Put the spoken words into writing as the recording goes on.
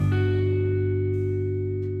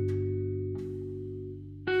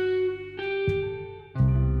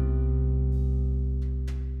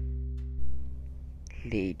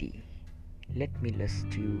lady, let me lust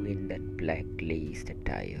you in that black laced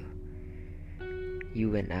attire.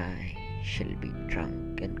 You and I shall be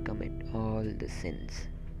drunk and commit all the sins.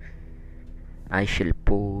 I shall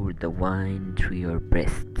pour the wine through your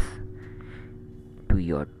breasts, to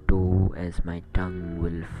your toe as my tongue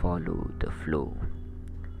will follow the flow.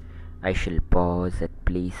 I shall pause at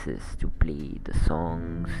places to play the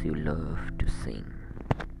songs you love to sing.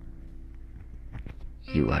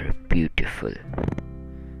 You are beautiful.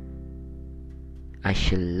 I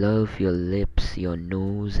shall love your lips, your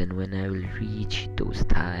nose, and when I will reach those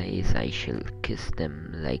thighs, I shall kiss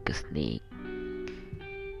them like a snake.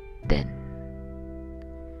 Then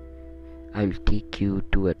I will take you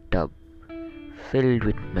to a tub filled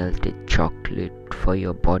with melted chocolate for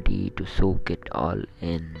your body to soak it all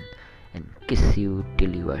in and kiss you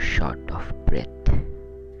till you are short of breath.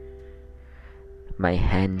 My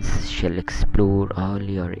hands shall explore all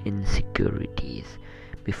your insecurities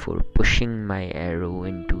before pushing my arrow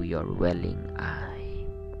into your welling eye.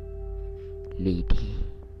 Lady,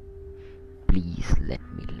 please let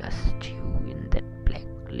me lust you in that black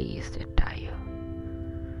laced attire.